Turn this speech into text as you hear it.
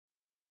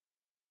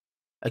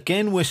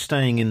Again, we're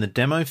staying in the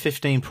Demo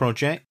 15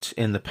 project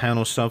in the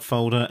panel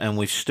subfolder, and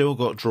we've still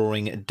got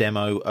drawing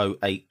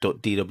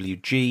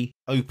demo08.dwg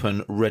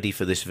open ready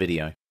for this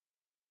video.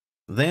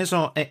 There's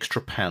our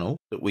extra panel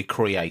that we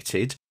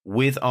created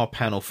with our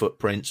panel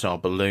footprints, our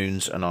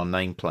balloons and our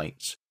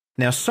nameplates.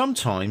 Now,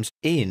 sometimes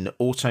in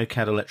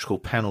AutoCAD electrical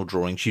panel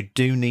drawings, you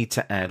do need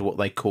to add what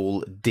they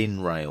call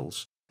DIN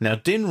rails. Now,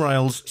 DIN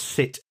rails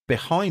sit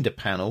behind a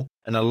panel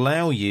and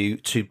allow you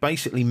to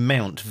basically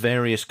mount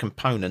various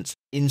components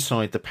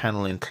inside the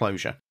panel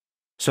enclosure.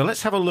 So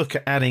let's have a look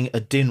at adding a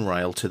DIN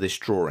rail to this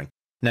drawing.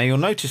 Now, you'll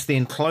notice the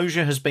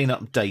enclosure has been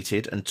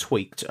updated and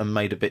tweaked and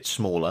made a bit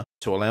smaller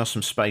to allow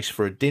some space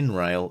for a DIN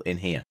rail in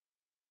here.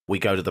 We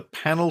go to the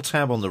Panel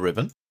tab on the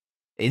ribbon,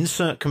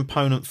 Insert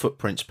Component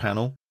Footprints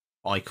panel,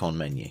 Icon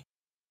menu.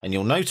 And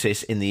you'll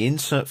notice in the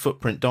Insert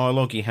Footprint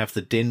dialog, you have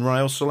the DIN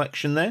rail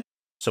selection there.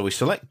 So we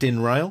select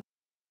DIN rail,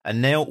 and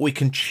now we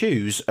can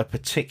choose a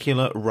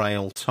particular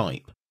rail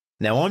type.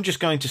 Now, I'm just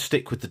going to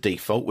stick with the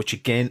default, which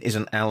again is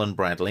an Allen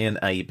Bradley, an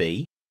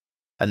AB.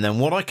 And then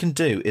what I can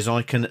do is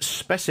I can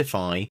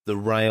specify the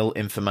rail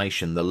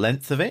information, the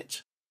length of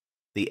it,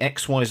 the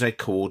XYZ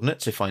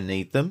coordinates if I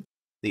need them,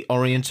 the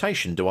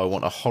orientation, do I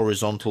want a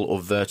horizontal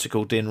or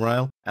vertical DIN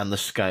rail, and the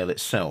scale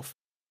itself.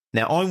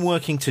 Now, I'm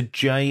working to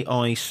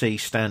JIC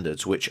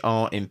standards, which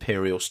are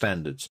imperial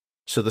standards.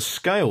 So the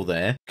scale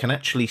there can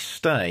actually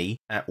stay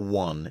at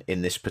 1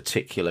 in this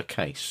particular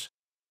case.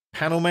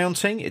 Panel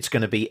mounting, it's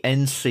going to be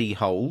NC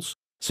holes.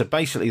 So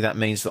basically that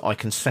means that I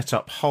can set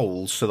up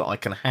holes so that I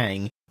can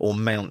hang or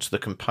mount the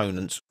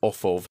components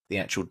off of the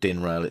actual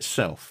DIN rail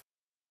itself.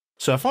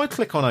 So if I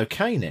click on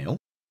OK now,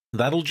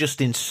 that'll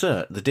just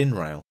insert the DIN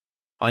rail.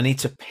 I need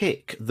to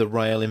pick the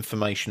rail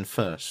information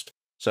first.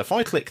 So if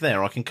I click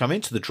there, I can come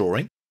into the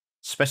drawing,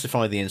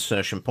 specify the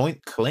insertion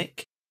point,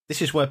 click.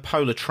 This is where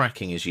polar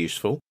tracking is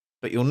useful.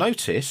 But you'll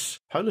notice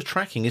polar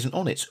tracking isn't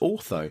on, it's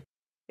ortho.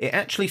 It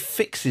actually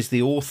fixes the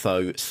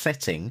ortho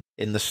setting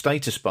in the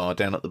status bar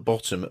down at the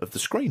bottom of the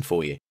screen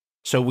for you.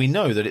 So we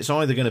know that it's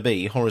either going to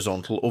be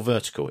horizontal or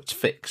vertical, it's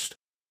fixed.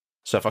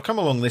 So if I come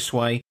along this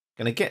way,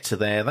 going to get to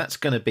there, that's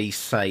going to be,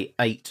 say,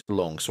 8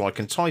 long. So I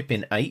can type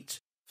in 8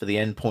 for the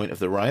end point of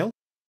the rail.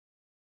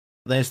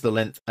 There's the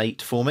length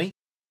 8 for me.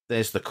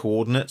 There's the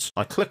coordinates.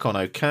 I click on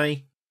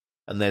OK,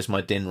 and there's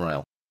my DIN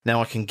rail.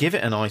 Now I can give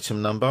it an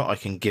item number, I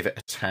can give it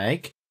a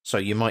tag. So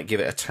you might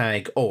give it a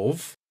tag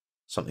of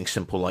something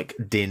simple like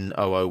DIN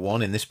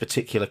 001 in this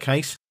particular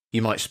case.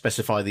 You might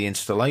specify the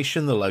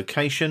installation, the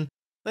location.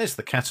 There's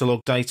the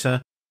catalogue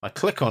data. I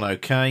click on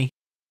OK,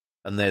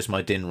 and there's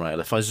my DIN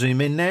rail. If I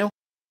zoom in now,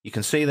 you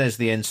can see there's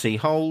the NC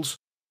holes.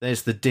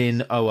 There's the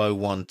DIN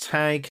 001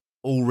 tag,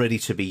 all ready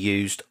to be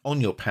used on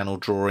your panel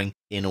drawing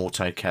in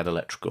AutoCAD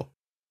Electrical.